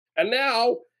And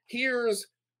now, here's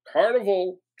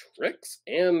Carnival tricks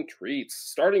and treats,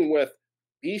 starting with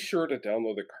be sure to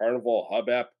download the Carnival Hub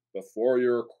app before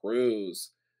your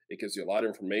cruise. It gives you a lot of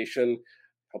information,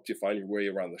 helps you find your way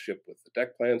around the ship with the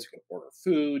deck plans. You can order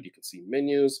food, you can see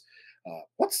menus.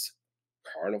 What's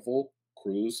Carnival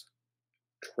cruise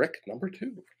trick number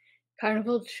 2?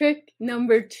 Carnival trick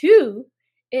number 2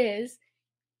 is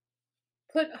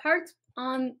put hearts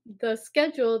on the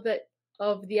schedule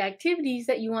of the activities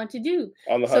that you want to do.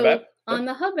 On the Hub app? On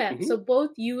the Hub app. Mm-hmm. So both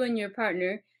you and your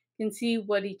partner can see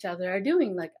what each other are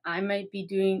doing. Like I might be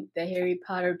doing the Harry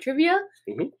Potter trivia,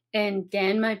 and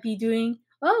Dan might be doing,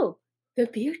 the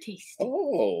beer taste.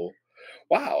 Oh,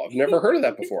 wow. I've never heard of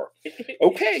that before.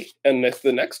 Okay. And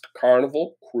the next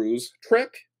Carnival cruise trick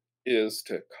is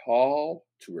to call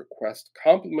to request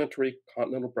complimentary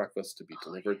continental breakfast to be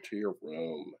delivered to your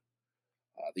room.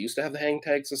 They used to have the hang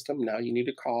tag system. Now you need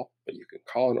to call, but you can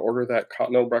call and order that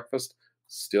continental breakfast.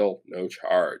 Still no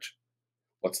charge.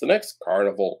 What's the next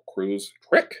Carnival cruise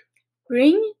trick?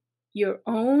 Bring your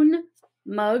own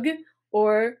mug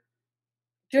or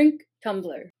drink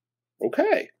tumbler.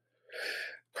 Okay.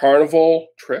 Carnival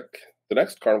trick. The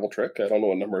next Carnival trick, I don't know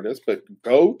what number it is, but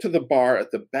go to the bar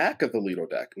at the back of the Lido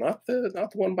deck, not the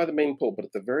one by the main pool, but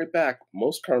at the very back.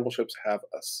 Most Carnival ships have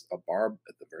a bar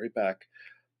at the very back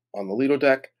on the Lido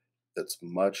deck that's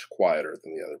much quieter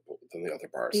than the other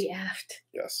bars. The aft.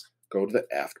 Yes. Go to the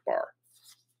aft bar.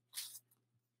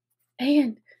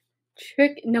 And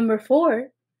trick number 4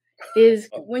 is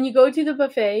when you go to the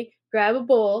buffet, grab a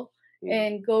bowl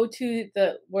and go to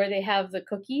where they have the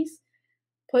cookies.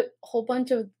 Put a whole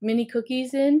bunch of mini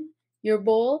cookies in your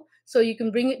bowl so you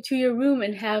can bring it to your room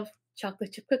and have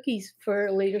chocolate chip cookies for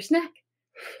a later snack.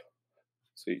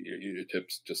 So your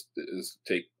tips just is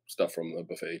take stuff from the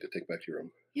buffet to take back to your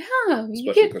room. Yeah,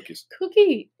 especially cookies.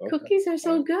 Okay. Cookies are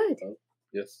so good.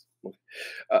 Yes.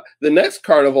 Okay. The next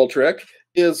Carnival trick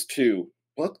is to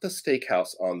book the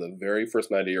steakhouse on the very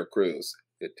first night of your cruise.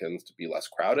 It tends to be less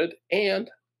crowded, and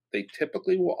they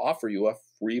typically will offer you a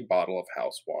free bottle of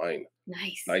house wine.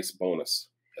 Nice bonus.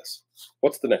 Yes.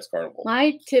 What's the next Carnival?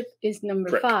 My tip is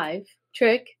number 5.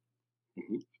 Trick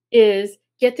is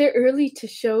get there early to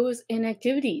shows and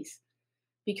activities,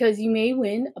 because you may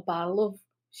win a bottle of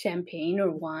champagne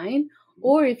or wine,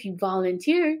 or if you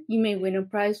volunteer, you may win a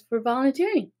prize for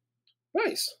volunteering.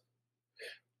 Nice.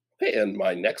 Okay, and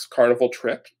my next Carnival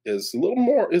trick is a little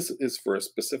more is for a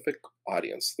specific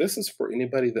audience. This is for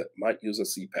anybody that might use a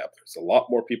CPAP. There's a lot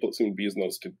more people that seem to be using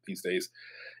those these days.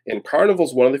 And Carnival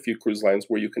is one of the few cruise lines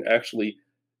where you can actually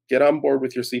get on board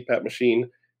with your CPAP machine,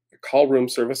 call room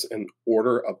service, and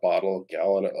order a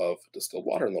gallon of distilled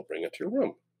water, and they'll bring it to your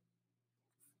room.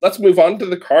 Let's move on to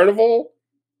the Carnival.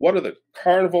 What are the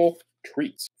Carnival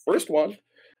treats? First one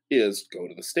is go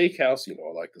to the steakhouse. You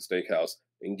know, I like the steakhouse,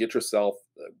 and get yourself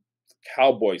the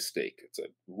cowboy steak. It's a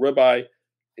ribeye.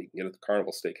 You can get at the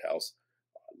Carnival Steakhouse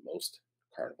on most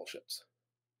Carnival ships.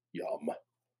 Yum.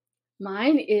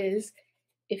 Mine is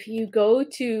if you go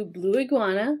to Blue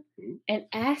Iguana and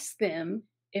ask them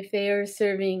if they are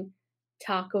serving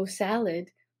taco salad,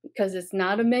 because it's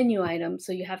not a menu item,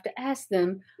 so you have to ask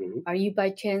them, are you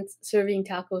by chance serving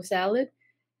taco salad?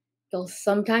 They'll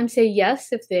sometimes say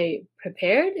yes if they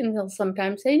prepared, and they'll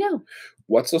sometimes say no.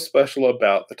 What's so special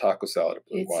about the taco salad at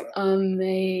Blue Iguana? It's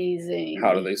amazing.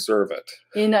 How do they serve it?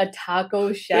 In a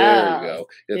taco shell. There you go.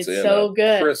 It's in so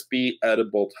good. Crispy,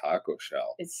 edible taco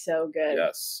shell. It's so good.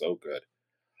 Yes, so good.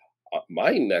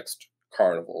 My next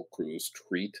Carnival cruise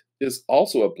treat is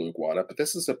also a Blue Iguana, but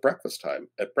this is at breakfast time.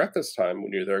 At breakfast time,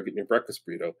 when you're there getting your breakfast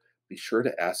burrito, be sure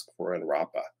to ask for an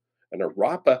rapa. And a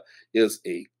rapa is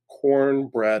a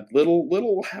cornbread,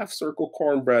 little half-circle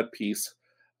cornbread piece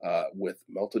with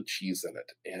melted cheese in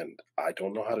it. And I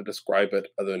don't know how to describe it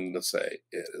other than to say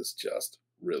it is just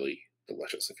really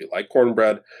delicious. If you like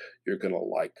cornbread, you're going to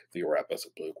like the wrapas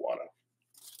at Blue Iguana.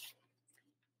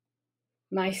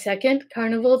 My second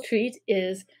Carnival treat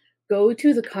is go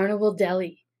to the Carnival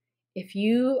Deli. If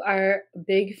you are a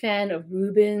big fan of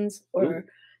Reuben's or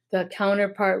the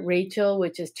counterpart Rachel,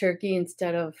 which is turkey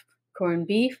instead of corned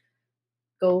beef,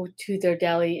 go to their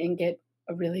deli and get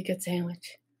a really good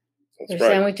sandwich. Their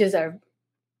sandwiches are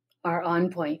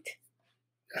on point.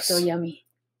 Yes. So yummy.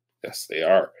 Yes, they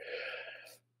are.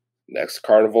 Next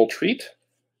Carnival treat,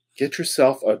 get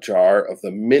yourself a jar of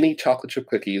the mini chocolate chip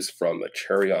cookies from the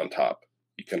Cherry on Top.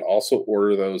 You can also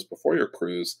order those before your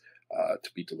cruise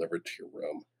to be delivered to your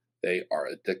room. They are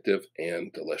addictive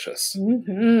and delicious.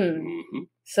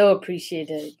 So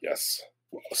appreciated. Yes.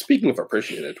 Well, speaking of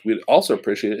appreciated, we'd also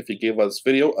appreciate it if you gave us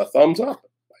video a thumbs up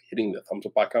by hitting the thumbs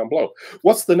up icon below.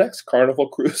 What's the next Carnival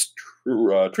cruise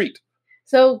treat?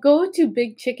 So go to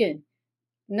Big Chicken.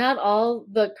 Not all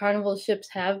the Carnival ships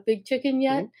have Big Chicken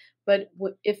yet, Mhm. but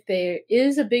if there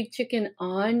is a Big Chicken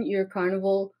on your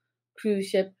Carnival cruise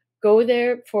ship, go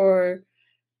there for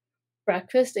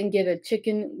breakfast and get a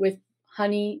chicken with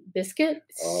honey biscuit.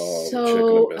 It's Oh, the chicken and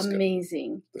so biscuit.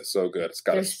 amazing. They're so good. It's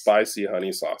got They're a spicy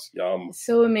honey sauce. Yum.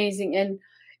 so amazing,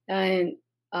 and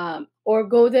or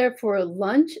go there for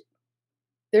lunch.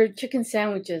 Their chicken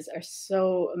sandwiches are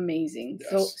so amazing,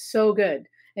 Yes. so good,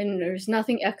 and there's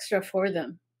nothing extra for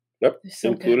them. Yep. They're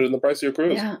so Included good. in the price of your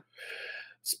cruise. Yeah.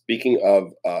 Speaking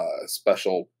of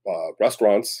special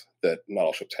restaurants that not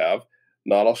all ships have,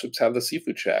 not all ships have the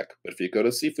seafood shack. But if you go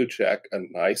to seafood shack, a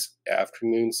nice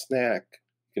afternoon snack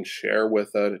you can share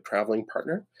with a traveling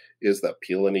partner is the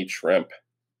peel and eat shrimp.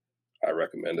 I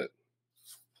recommend it.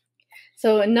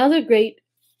 So another great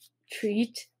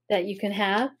treat that you can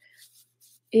have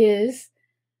is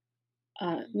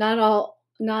not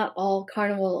all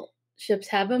Carnival ships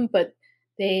have them, but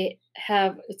they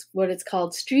have it's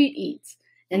called street eats,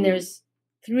 and Mm. there's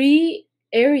 3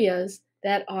 areas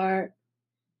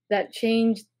that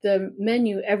change the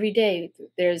menu every day.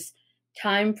 There's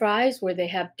time fries where they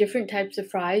have different types of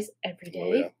fries every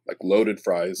Oh yeah, day. like loaded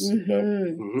fries. Yeah.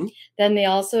 Hmm. Hmm. Then they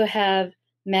also have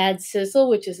Mad Sizzle,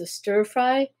 which is a stir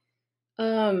fry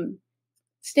um,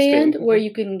 stand Stand. where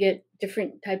you can get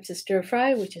different types of stir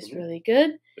fry, which is Hmm. really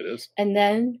good. It is. And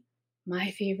then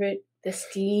my favorite, the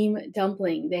steam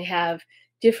dumpling. They have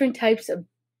different types of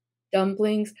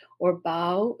dumplings or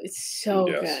bao. It's so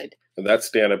Yes. good. And that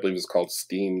stand, I believe, is called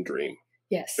Steam Dream.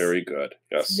 Yes. Very good.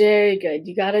 It's Yes. very good.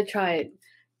 You got to try it.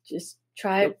 Just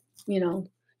try Yep. it, you know.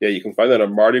 Yeah, you can find that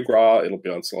on Mardi Gras. It'll be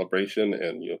on Celebration,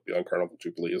 and you'll be on Carnival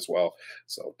Jubilee as well.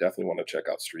 So definitely want to check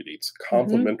out Street Eats. Hmm.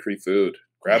 Complimentary food.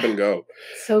 Grab Yeah. and go.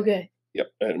 So good.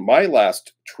 Yep. And my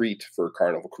last treat for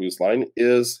Carnival Cruise Line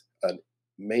is a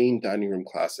main dining room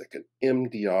classic, an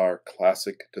MDR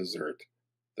classic dessert,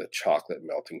 the chocolate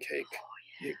melting cake.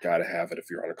 You got to have it if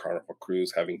you're on a Carnival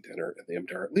cruise, having dinner at the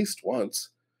MDR at least once.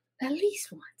 At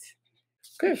least once.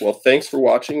 Okay, well, thanks for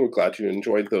watching. We're glad you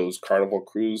enjoyed those Carnival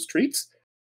Cruise treats.